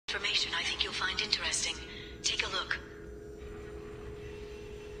information I think you'll find interesting. Take a look.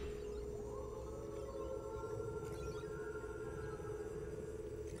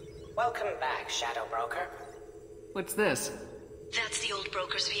 Welcome back, Shadow Broker. What's this? That's the old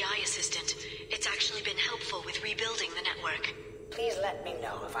broker's VI assistant. It's actually been helpful with rebuilding the network. Please let me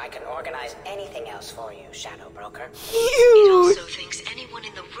know if I can organize anything else for you, Shadow Broker. It also thinks anyone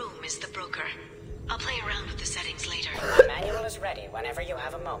in the room is the broker. I'll play around with the settings later. My manual is ready whenever you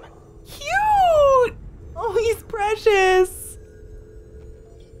have a moment. Cute! Oh, he's precious.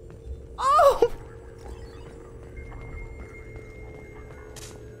 Oh!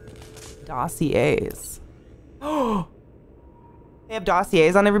 Dossiers. Oh! They have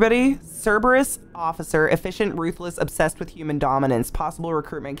dossiers on everybody. Cerberus officer, efficient, ruthless, obsessed with human dominance. Possible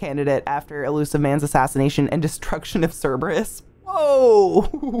recruitment candidate after Elusive Man's assassination and destruction of Cerberus. Whoa!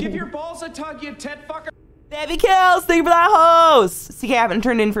 Give your balls a tug, you tit fucker. Debbie Kills, thank you for that host. CK, I haven't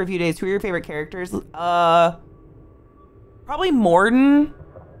turned in for a few days. Who are your favorite characters? Probably Morden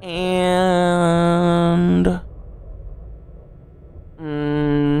and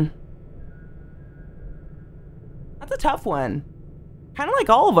that's a tough one. Kind of like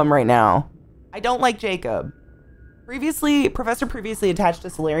all of them right now. I don't like Jacob. Professor previously attached to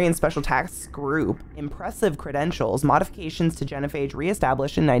Solarian Special Task Group. Impressive credentials. Modifications to genophage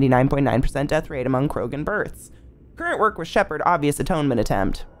reestablished in 99.9% death rate among Krogan births. Current work with Shepard. Obvious atonement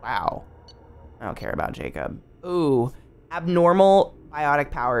attempt. Wow. I don't care about Jacob. Ooh. Abnormal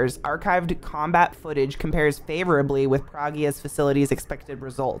biotic powers. Archived combat footage compares favorably with Pragia's facility's expected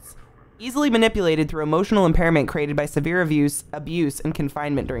results. Easily manipulated through emotional impairment created by severe abuse and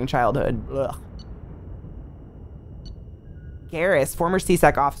confinement during childhood. Ugh. Garrus, former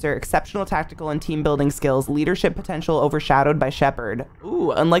CSEC officer, exceptional tactical and team building skills, leadership potential overshadowed by Shepard.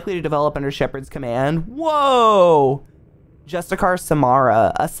 Ooh, unlikely to develop under Shepard's command. Whoa! Justicar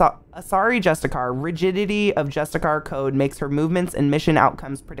Samara, Asari Justicar, rigidity of Justicar code makes her movements and mission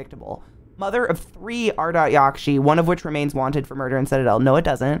outcomes predictable. Mother of 3 Ardot Yakshi, one of which remains wanted for murder in Citadel. No, it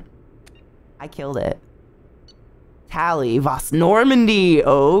doesn't. I killed it. Tally, Voss Normandy.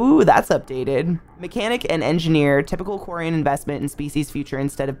 Oh, that's updated. Mechanic and engineer, typical Quarian investment in species future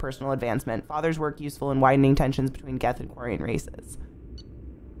instead of personal advancement. Father's work useful in widening tensions between Geth and Quarian races.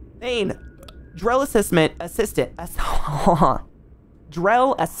 Thane, Drell assistant.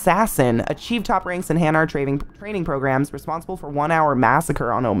 Drell assassin, achieved top ranks in Hanar training programs, responsible for 1-hour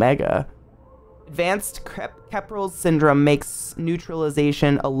massacre on Omega. Advanced Kepral's syndrome makes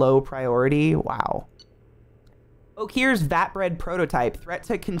neutralization a low priority. Wow. Okir's Vatbred prototype. Threat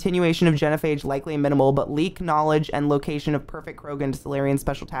to continuation of genophage likely minimal, but leak knowledge and location of perfect Krogan to Solarian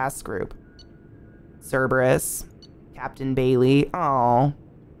Special Tasks Group. Cerberus. Captain Bailey. Aww.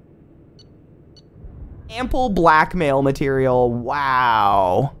 Ample blackmail material.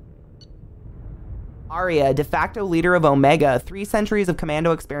 Wow. Arya, de facto leader of Omega. 3 centuries of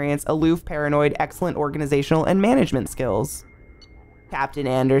commando experience, aloof, paranoid, excellent organizational and management skills. Captain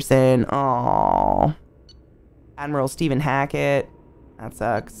Anderson. Aww. Admiral Stephen Hackett. That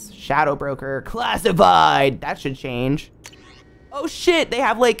sucks. Shadow Broker. Classified. That should change. Oh shit, they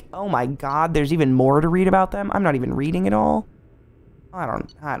have like, oh my god, there's even more to read about them. I'm not even reading it all. I don't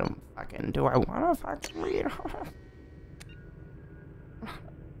fucking, do I want to fucking read?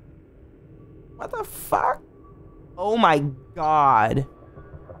 What the fuck? Oh my god.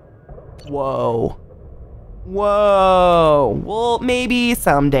 Whoa. Whoa. Well, maybe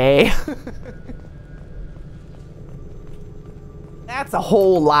someday. That's a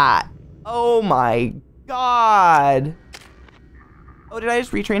whole lot. Oh my god. Oh, did I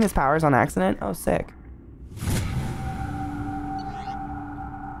just retrain his powers on accident? Oh, sick.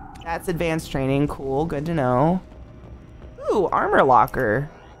 That's advanced training. Cool. Good to know. Ooh, armor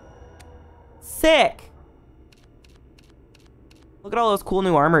locker. Sick. Look at all those cool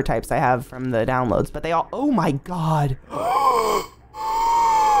new armor types I have from the downloads, but they all... Oh my god.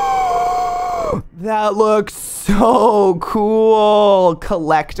 That looks so cool.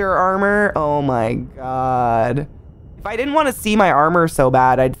 Collector armor. Oh my god. If I didn't want to see my armor so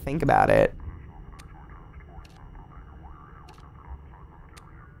bad, I'd think about it.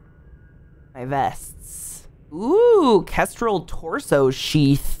 My vests. Ooh, Kestrel torso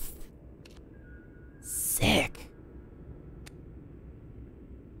sheath. Sick.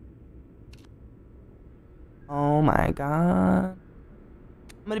 Oh my god.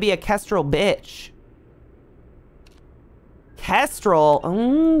 I'm gonna be a Kestrel bitch. Kestrel.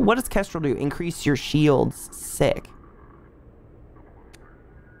 Oh, what does Kestrel do? Increase your shields. Sick.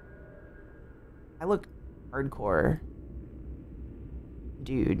 I look hardcore.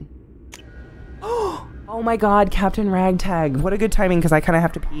 Dude. Oh my god, Captain Ragtag. What a good timing, because I kind of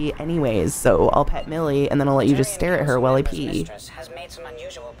have to pee anyways. So I'll pet Millie, and then I'll let you just stare at her while I pee. Mistress has made some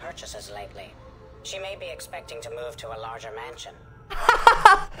unusual purchases lately. She may be expecting to move to a larger mansion.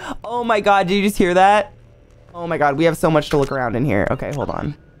 Oh my god, did you just hear that? Oh my god, we have so much to look around in here. Okay, hold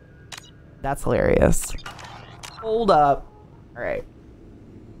on. That's hilarious. Hold up. Alright.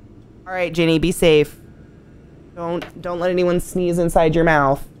 Alright, Ginny, be safe. Don't let anyone sneeze inside your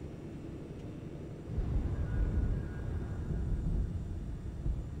mouth.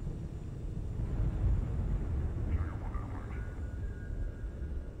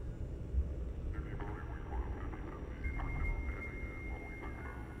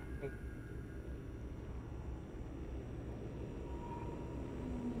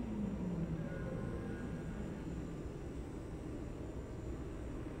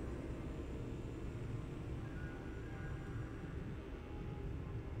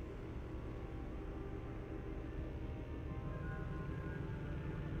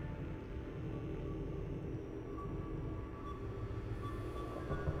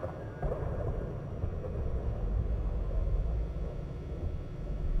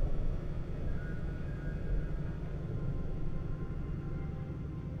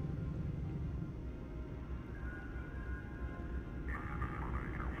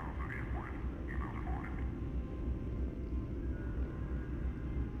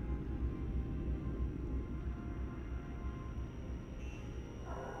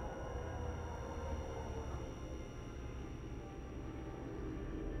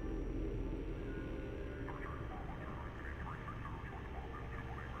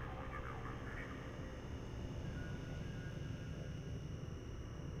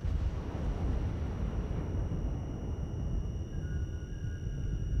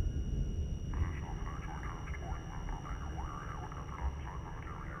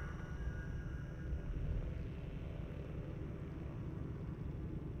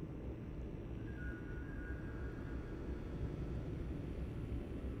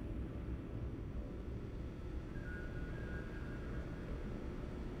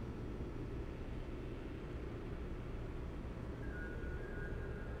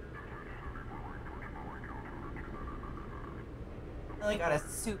 Millie got a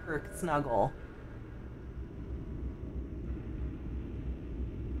super snuggle.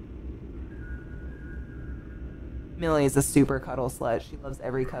 Millie is a super cuddle slut. She loves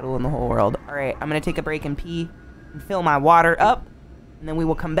every cuddle in the whole world. All right, I'm going to take a break and pee and fill my water up, and then we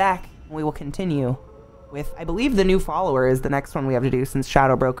will come back and we will continue with, I believe, the new follower is the next one we have to do since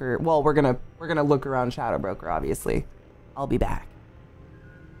Shadow Broker. Well, we're going to look around Shadow Broker, obviously. I'll be back.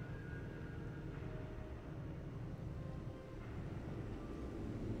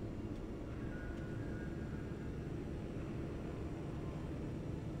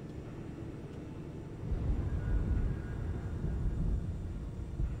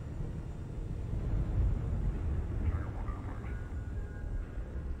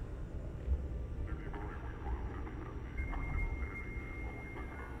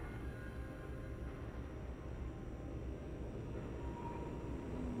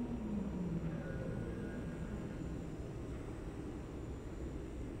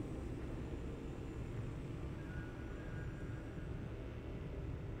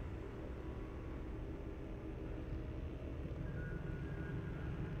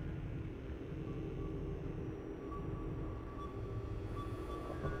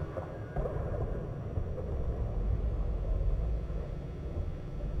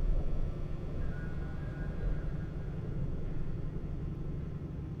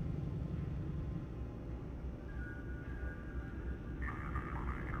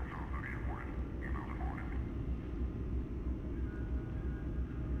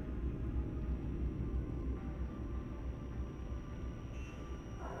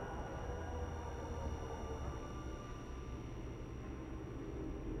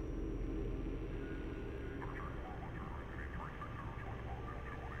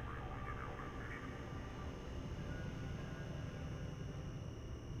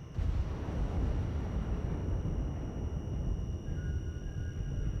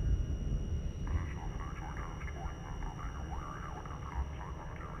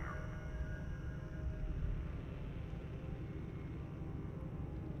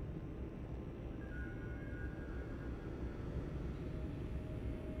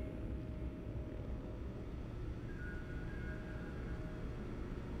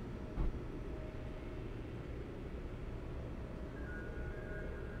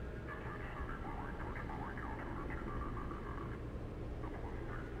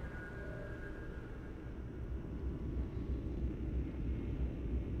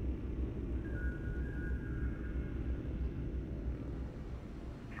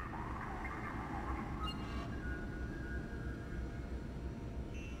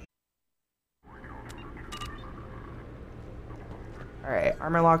 Alright,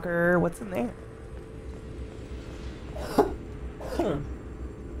 armor locker. What's in there?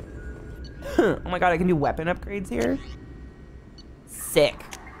 Oh my god, I can do weapon upgrades here? Sick.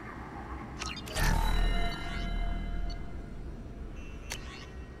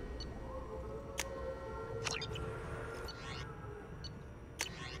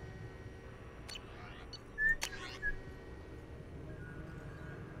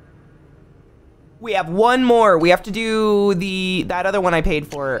 We have one more. We have to do that other one I paid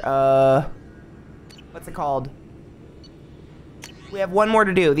for. What's it called? We have one more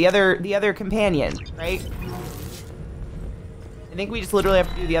to do. The other companion, right? I think we just literally have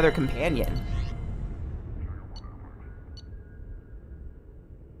to do the other companion.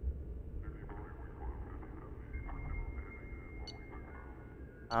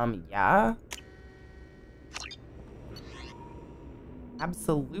 Yeah.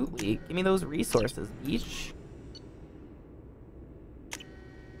 Absolutely. Give me those resources, beach.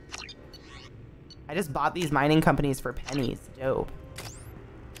 I just bought these mining companies for pennies. Dope.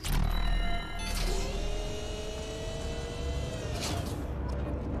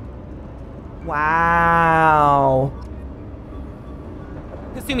 Wow.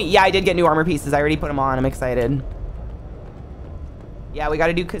 Kasumi. Yeah, I did get new armor pieces. I already put them on. I'm excited. Yeah, we got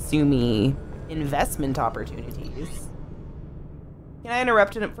to do Kasumi. Investment opportunities. Can I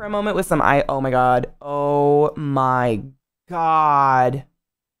interrupt it for a moment with some oh my god. Oh my god.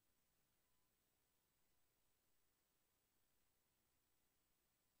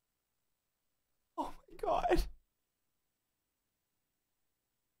 Oh my god.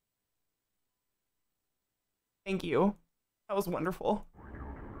 Thank you. That was wonderful.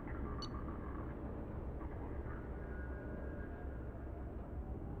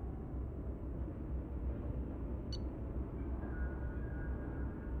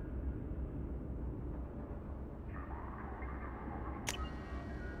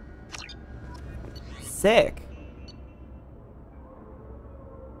 Sick.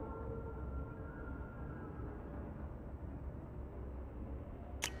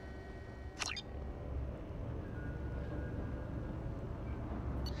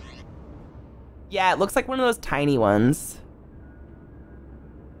 Yeah, it looks like one of those tiny ones.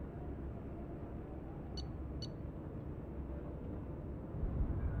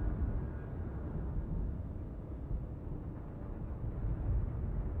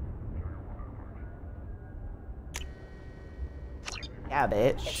 Yeah,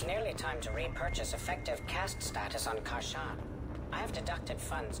 bitch. It's nearly time to repurchase effective caste status on Kashan. I have deducted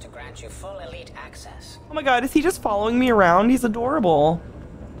funds to grant you full elite access. Oh my god, is he just following me around? He's adorable.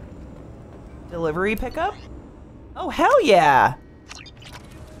 Delivery pickup? Oh, hell yeah!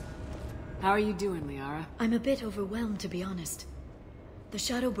 How are you doing, Liara? I'm a bit overwhelmed, to be honest. The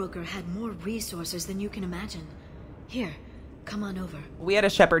Shadow Broker had more resources than you can imagine. Here, come on over. We had a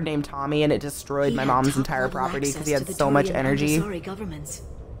shepherd named Tommy, and it destroyed my mom's entire property because he had so much energy. Sorry, governments.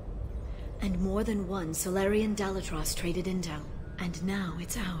 And more than one Solarian Dalatros traded intel. And now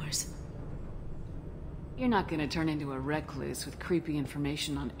it's ours. You're not gonna turn into a recluse with creepy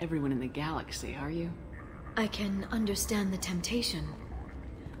information on everyone in the galaxy, are you? I can understand the temptation.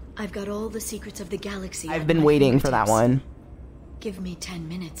 I've got all the secrets of the galaxy. I've been waiting for that one. Give me 10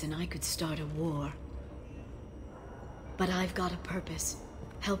 minutes and I could start a war. But I've got a purpose.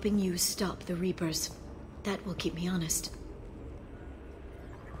 Helping you stop the Reapers. That will keep me honest.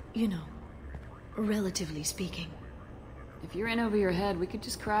 You know, relatively speaking. If you're in over your head, we could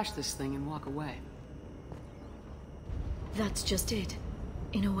just crash this thing and walk away. That's just it.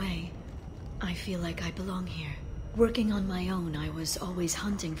 In a way, I feel like I belong here. Working on my own, I was always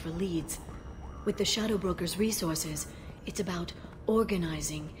hunting for leads. With the Shadow Broker's resources, it's about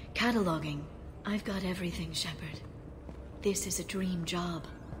organizing, cataloging. I've got everything, Shepard. This is a dream job.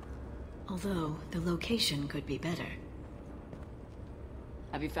 Although, the location could be better.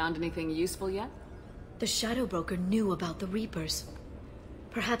 Have you found anything useful yet? The Shadow Broker knew about the Reapers.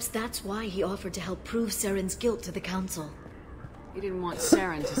 Perhaps that's why he offered to help prove Saren's guilt to the Council. He didn't want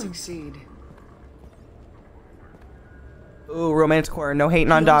Saren to succeed. Ooh, romantic horror. No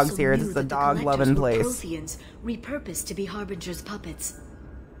hating on He dogs also here. knew This is a that the dog-loving collectors were place. Protheans, repurposed to be Harbinger's puppets.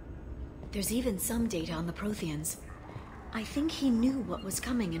 There's even some data on the Protheans. I think he knew what was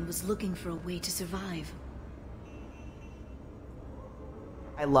coming and was looking for a way to survive.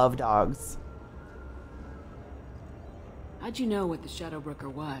 I love dogs. How'd you know what the Shadow Broker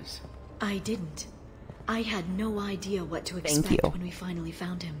was? I didn't. I had no idea what to Thank expect you. when we finally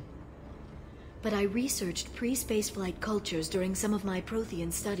found him. But I researched pre-spaceflight cultures during some of my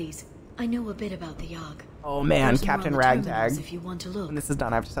Prothean studies. I know a bit about the Yogg. Oh man, There's more Captain on the terminals Ragtag. if you want to look. When this is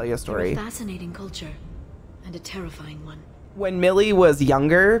done, I have to tell you a They're story. a fascinating culture, and a terrifying one. when Millie was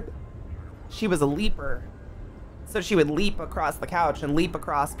younger, she was a leaper. So she would leap across the couch and leap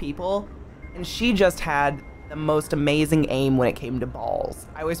across people. And she just had the most amazing aim when it came to balls.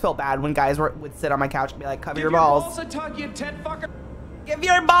 I always felt bad when guys would sit on my couch and be like, cover your balls. Give your balls a tug, you tit fucker. Give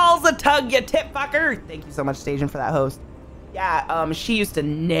your balls a tug, you tit fucker. Thank you so much, Stajan, for that host. Yeah, she used to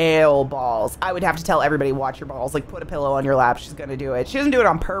nail balls. I would have to tell everybody, watch your balls. Like, put a pillow on your lap. She's going to do it. She doesn't do it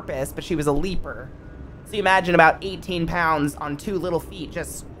on purpose, but she was a leaper. So you imagine about 18 pounds on 2 little feet,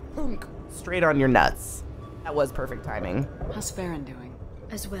 just straight on your nuts. That was perfect timing. How's Farron doing?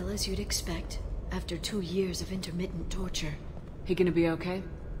 As well as you'd expect after 2 years of intermittent torture. He gonna be okay?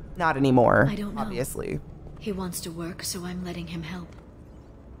 Not anymore, I don't know. obviously. He wants to work, so I'm letting him help.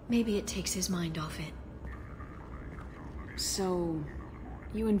 Maybe it takes his mind off it. So,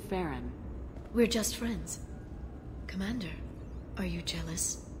 you and Farron? We're just friends. Commander, are you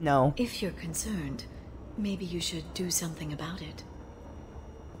jealous? No. If you're concerned, maybe you should do something about it.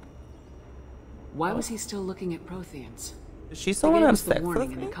 Why was he still looking at Protheans? Does she They still want gave to have us the sex warning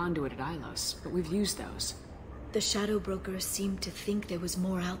with in the me? conduit at Ilos, but we've used those. The Shadow Brokers seemed to think there was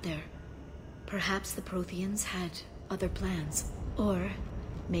more out there. Perhaps the Protheans had other plans. Or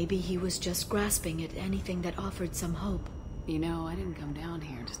maybe he was just grasping at anything that offered some hope. You know, I didn't come down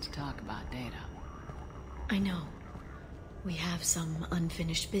here just to talk about data. I know. We have some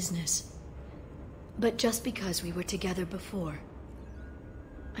unfinished business. But just because we were together before,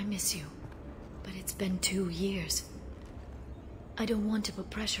 I miss you. But it's been 2 years. I don't want to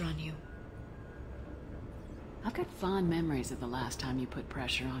put pressure on you. I've got fond memories of the last time you put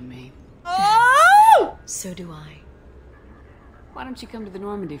pressure on me. Oh! So do I. Why don't you come to the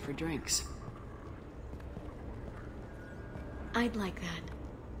Normandy for drinks? I'd like that.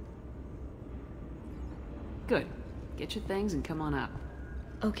 Good. Get your things and come on up.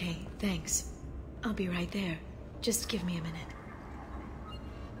 Okay, thanks. I'll be right there. Just give me a minute.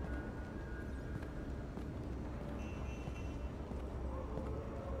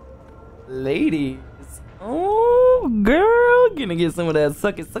 Ladies. Oh, girl. Gonna get some of that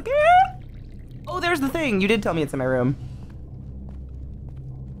sucky sucky. Oh, there's the thing. You did tell me it's in my room.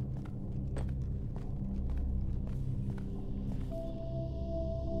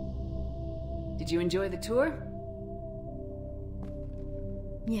 Did you enjoy the tour?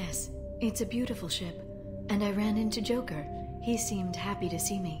 Yes, it's a beautiful ship. And I ran into Joker. He seemed happy to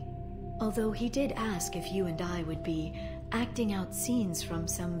see me. Although he did ask if you and I would be acting out scenes from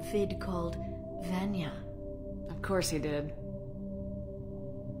some vid called Vanya. Of course he did.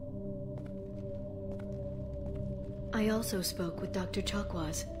 I also spoke with Dr.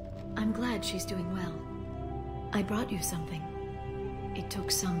 Chakwas. I'm glad she's doing well. I brought you something. It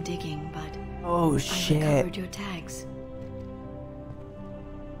took some digging, but Oh, I shit. recovered your tags.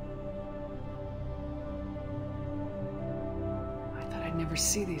 I thought I'd never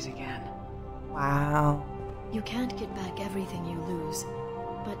see these again. Wow. You can't get back everything you lose,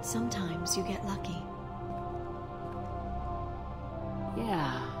 but sometimes you get lucky.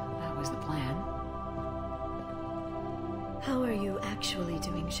 Yeah, that was the plan. How are you actually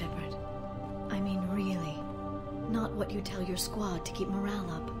doing, Shepard? I mean, really. Not what you tell your squad to keep morale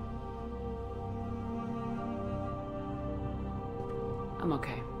up. I'm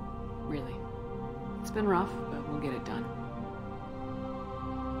okay. Really. It's been rough, but we'll get it done.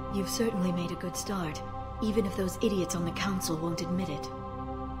 You've certainly made a good start, even if those idiots on the council won't admit it.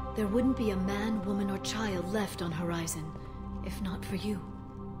 There wouldn't be a man, woman, or child left on Horizon, if not for you.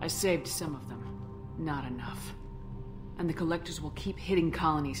 I saved some of them. Not enough. And the Collectors will keep hitting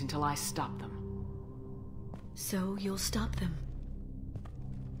colonies until I stop them. So you'll stop them.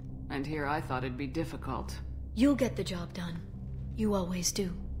 And here I thought it'd be difficult. You'll get the job done. You always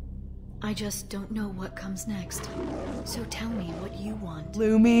do. I just don't know what comes next. So tell me what you want.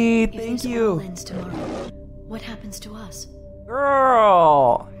 Lumi, If thank this all you. ends tomorrow, what happens to us?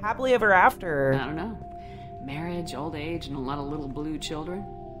 Girl. Happily ever after. I don't know. Marriage, old age, and a lot of little blue children.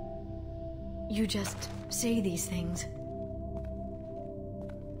 You just say these things.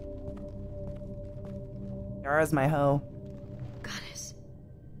 Yara's my hoe. Goddess,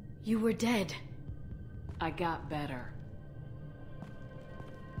 you were dead. I got better.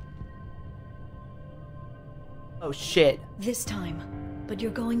 Oh, shit. This time, but you're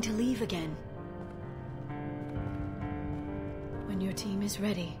going to leave again. When your team is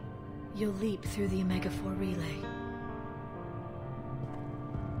ready, you'll leap through the Omega-4 relay.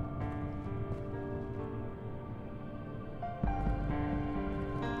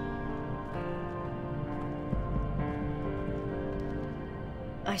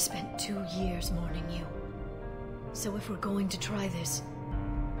 I spent 2 years mourning you. So if we're going to try this,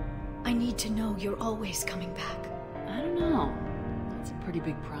 I need to know you're always coming back. I don't know. That's a pretty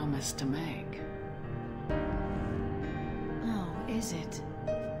big promise to make. Oh, is it?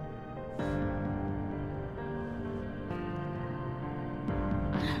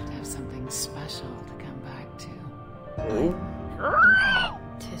 I have to have something special to come back to. Open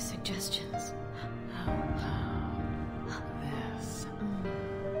to suggestions. How about this?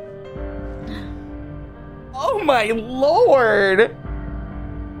 Oh my lord!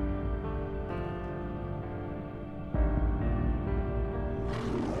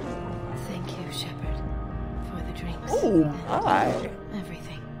 Thank you, Shepard, for the dreams. Oh and my.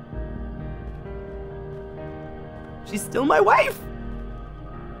 everything. She's still my wife!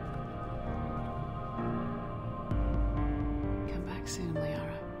 Come back soon,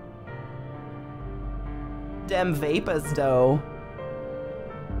 Liara. Dem vapas, though.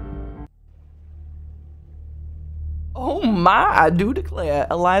 Oh my, I do declare.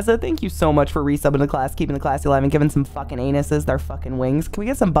 Eliza, thank you so much for resubbing the class, keeping the class alive, and giving some fucking anuses their fucking wings. Can we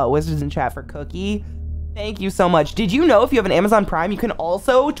get some butt wizards in chat for Cookie? Thank you so much. Did you know if you have an Amazon Prime, you can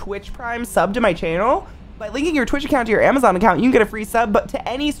also Twitch Prime sub to my channel? By linking your Twitch account to your Amazon account, you can get a free sub but to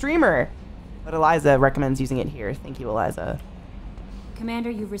any streamer. But Eliza recommends using it here. Thank you, Eliza. Commander,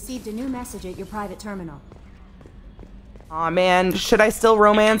 you've received a new message at your private terminal. Aw, man. Should I still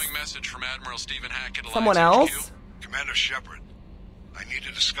romance Message from Admiral Stephen Hackett, someone Alliance else? HQ. Commander Shepard, I need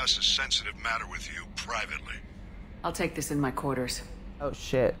to discuss a sensitive matter with you privately. I'll take this in my quarters. Oh,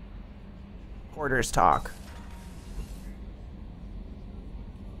 shit. Quarters talk.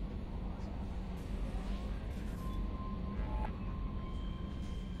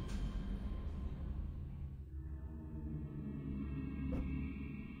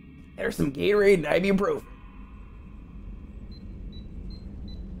 There's some Gatorade and ibuprofen.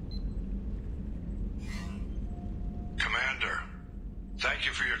 Commander, thank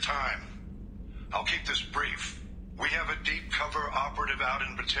you for your time. I'll keep this brief. We have a deep cover operative out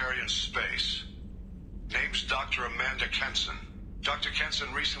in Batarian space. Name's Dr. Amanda Kenson. Dr.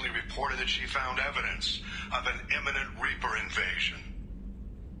 Kenson recently reported that she found evidence of an imminent Reaper invasion.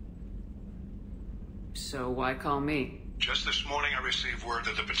 So why call me? Just this morning I received word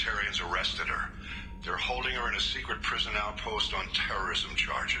that the Batarians arrested her. They're holding her in a secret prison outpost on terrorism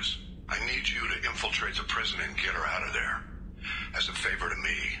charges. I need you to infiltrate the prison and get her out of there. As a favor to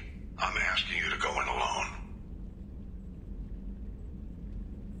me, I'm asking you to go in alone.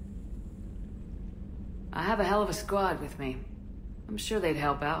 I have a hell of a squad with me. I'm sure they'd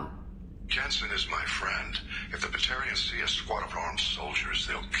help out. Jensen is my friend. If the Batarians see a squad of armed soldiers,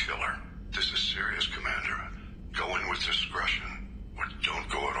 they'll kill her. This is serious, Commander. Go in with discretion, or don't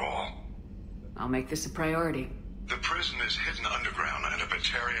go at all. I'll make this a priority. The prison is hidden underground in a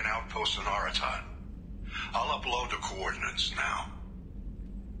Batarian outpost in Aratat. I'll upload the coordinates now.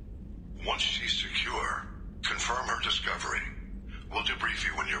 Once she's secure, confirm her discovery. We'll debrief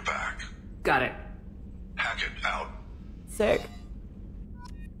you when you're back. Got it. Hackett out. Sick.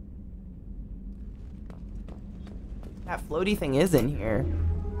 That floaty thing is in here.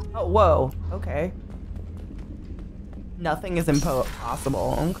 Oh, whoa. Okay. Nothing is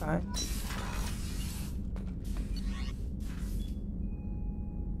impossible. Okay.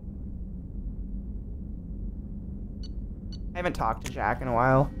 I haven't talked to Jack in a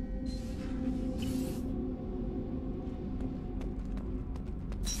while.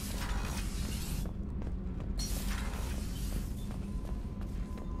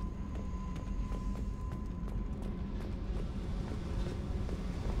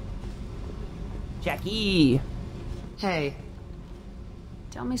 Jackie! Hey,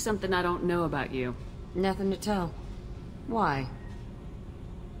 Tell me something I don't know about you. nothing to tell. Why?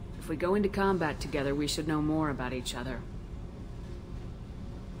 If we go into combat together, we should know more about each other.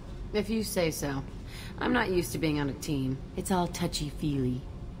 If you say so. I'm not used to being on a team. It's all touchy-feely.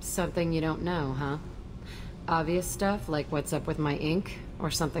 Something you don't know, huh? Obvious stuff, like what's up with my ink,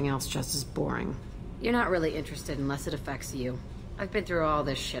 or something else just as boring? You're not really interested unless it affects you. I've been through all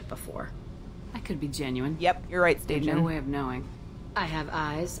this shit before. I could be genuine. Yep, you're right, There's Station. no way of knowing. I have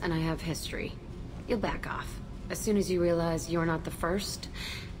eyes, and I have history. You'll back off. As soon as you realize you're not the first,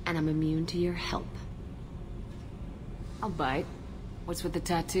 and I'm immune to your help. I'll bite. What's with the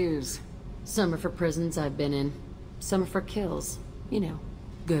tattoos? Some are for prisons I've been in. Some are for kills. You know,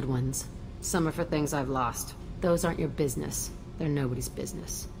 good ones. Some are for things I've lost. Those aren't your business. They're nobody's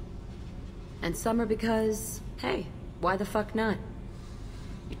business. And some are because, hey, why the fuck not?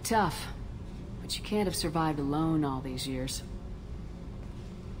 You're tough, but you can't have survived alone all these years.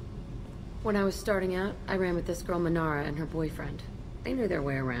 When I was starting out, I ran with this girl Manara and her boyfriend. They knew their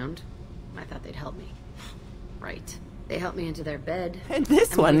way around. I thought they'd help me. Right. They helped me into their bed. And this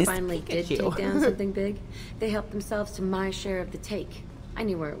when one they is finally did Pikachu. take down something big, they helped themselves to my share of the take. I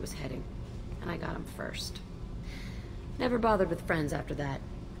knew where it was heading, and I got them first. Never bothered with friends after that.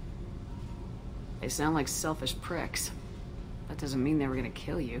 They sound like selfish pricks. That doesn't mean they were gonna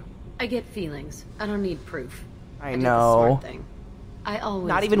kill you. I get feelings. I don't need proof. I did the know. smart thing. I always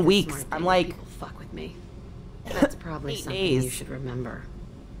Not do even the weeks. smart I'm thing like- when people fuck with me. That's probably 8 something days. you should remember.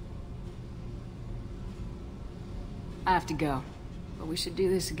 I have to go. But we should do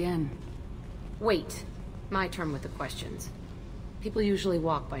this again. Wait. My turn with the questions. People usually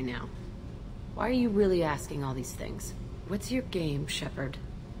walk by now. Why are you really asking all these things? What's your game, Shepard?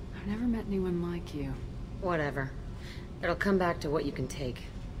 I've never met anyone like you. Whatever. It'll come back to what you can take.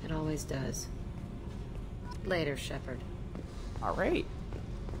 It always does. Later, Shepard. All right.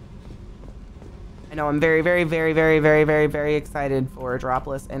 I know I'm very, very, very, very, very, very, very excited for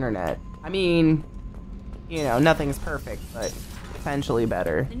dropless internet. I mean, you know, nothing's perfect, but potentially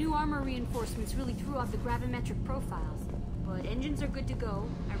better. The new armor reinforcements really threw off the gravimetric profiles, but engines are good to go.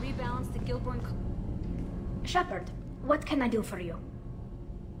 I rebalanced the Gilborn... Shepard, what can I do for you?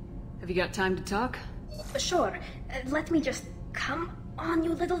 Have you got time to talk? Sure. Let me just... Come on,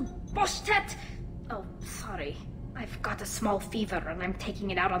 you little boshtet! Oh, sorry. I've got a small fever and I'm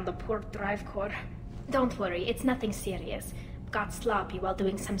taking it out on the poor drive core. Don't worry, it's nothing serious. Got sloppy while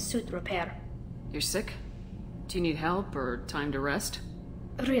doing some suit repair. You're sick? Do you need help or time to rest?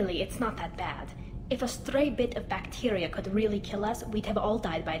 Really, it's not that bad. If a stray bit of bacteria could really kill us, we'd have all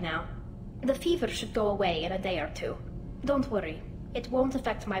died by now. The fever should go away in a day or two. Don't worry, it won't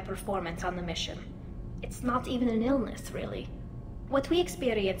affect my performance on the mission. It's not even an illness, really. What we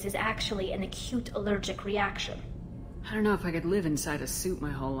experience is actually an acute allergic reaction. I don't know if I could live inside a suit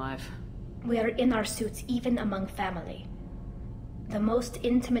my whole life. We are in our suits even among family. The most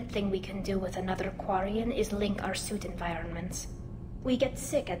intimate thing we can do with another Quarian is link our suit environments. We get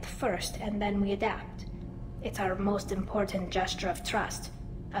sick at first and then we adapt. It's our most important gesture of trust,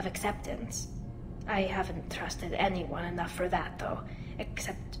 of acceptance. I haven't trusted anyone enough for that, though,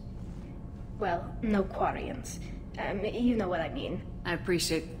 except... well, no Quarians. You know what I mean. I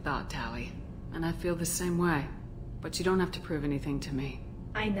appreciate the thought, Tally. And I feel the same way. But you don't have to prove anything to me.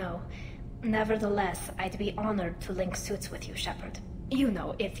 I know. Nevertheless, I'd be honored to link suits with you, Shepard. You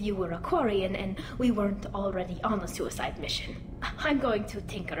know, if you were a Quarian and we weren't already on a suicide mission. I'm going to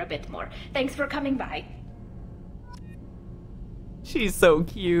tinker a bit more. Thanks for coming by. She's so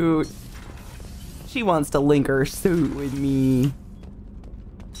cute. She wants to link her suit with me.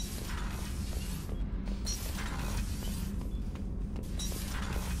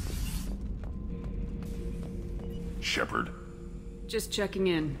 Shepard, Just checking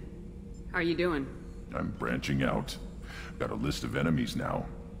in. How are you doing? I'm branching out. Got a list of enemies now.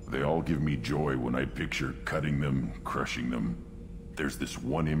 They all give me joy when I picture cutting them, crushing them. There's this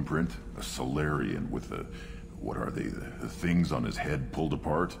one imprint, a Solarian with the... what are they? The things on his head pulled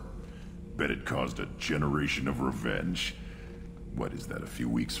apart? Bet it caused a generation of revenge. What is that, a few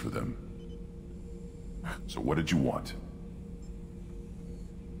weeks for them? So what did you want?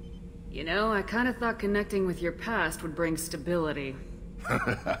 You know, I kind of thought connecting with your past would bring stability.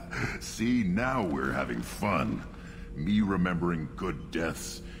 See, now we're having fun. Me remembering good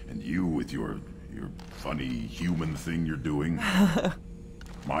deaths, and you with your funny human thing you're doing.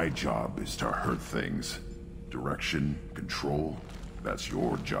 My job is to hurt things. Direction, control, that's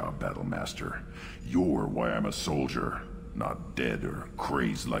your job, Battlemaster. You're why I'm a soldier, not dead or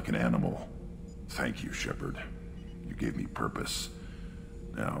crazed like an animal. Thank you, Shepard. You gave me purpose.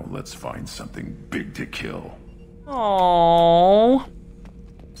 Now let's find something big to kill. Aww.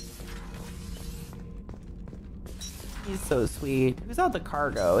 He's so sweet. Who's out the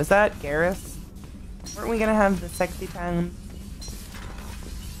cargo? Is that Garrus? Weren't we gonna have the sexy time?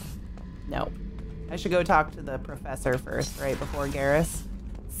 No. I should go talk to the professor first, right before Garrus.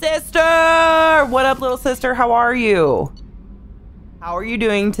 Sister! What up, little sister? How are you? How are you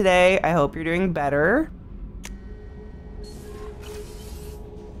doing today? I hope you're doing better.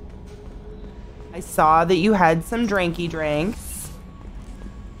 I saw that you had some drinky drinks.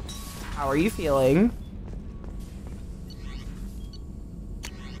 How are you feeling?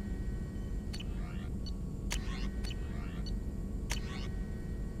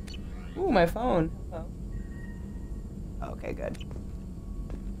 Ooh, my phone. Oh. Okay, good.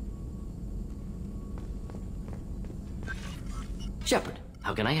 Shepard,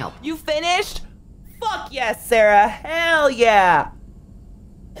 how can I help? You finished? Fuck yes, Sarah. Hell yeah.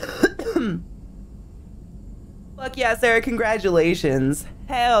 Fuck yeah, Sarah. Congratulations.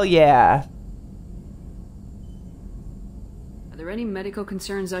 Hell yeah. Are there any medical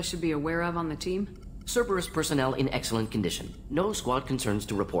concerns I should be aware of on the team? Cerberus personnel in excellent condition. No squad concerns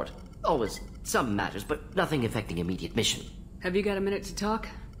to report. Always some matters, but nothing affecting immediate mission. Have you got a minute to talk?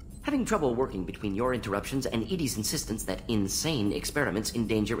 Having trouble working between your interruptions and Edie's insistence that insane experiments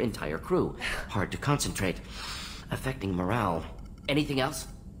endanger entire crew. Hard to concentrate. Affecting morale. Anything else?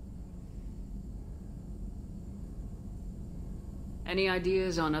 Any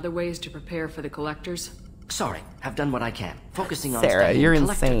ideas on other ways to prepare for the collectors? Sorry, have done what I can. Focusing on Sarah, studying you're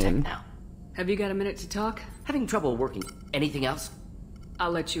collector tech insane. now. Have you got a minute to talk? Having trouble working. Anything else?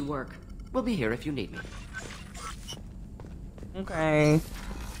 I'll let you work. We'll be here if you need me. Okay.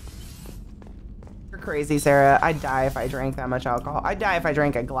 You're crazy, Sarah. I'd die if I drank that much alcohol. I'd die if I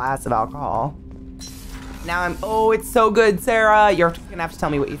drank a glass of alcohol. Now I'm... Oh, it's so good, Sarah. You're gonna have to tell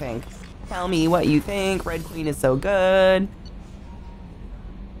me what you think. Tell me what you think. Red Queen is so good.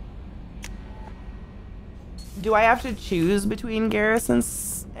 Do I have to choose between Garrus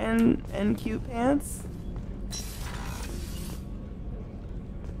and Cute Pants?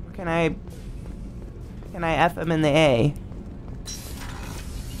 Or can I F him in the A?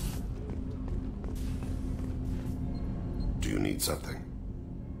 Do you need something?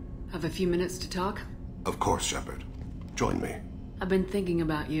 Have a few minutes to talk? Of course, Shepard. Join me. I've been thinking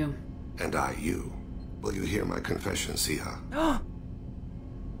about you. And I you. Will you hear my confession, Siha?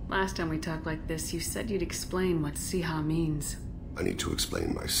 Last time we talked like this, you said you'd explain what Siha means. I need to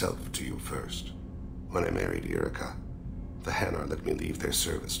explain myself to you first. When I married Erica, the Hanar let me leave their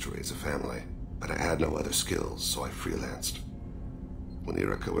service to raise a family, but I had no other skills, so I freelanced. When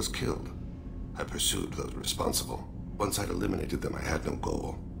Erica was killed, I pursued those responsible. Once I'd eliminated them, I had no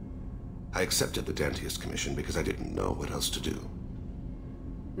goal. I accepted the Dantiest Commission because I didn't know what else to do.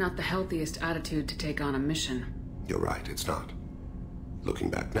 Not the healthiest attitude to take on a mission. You're right, it's not.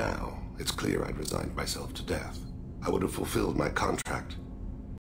 Looking back now, it's clear I'd resigned myself to death. I would have fulfilled my contract,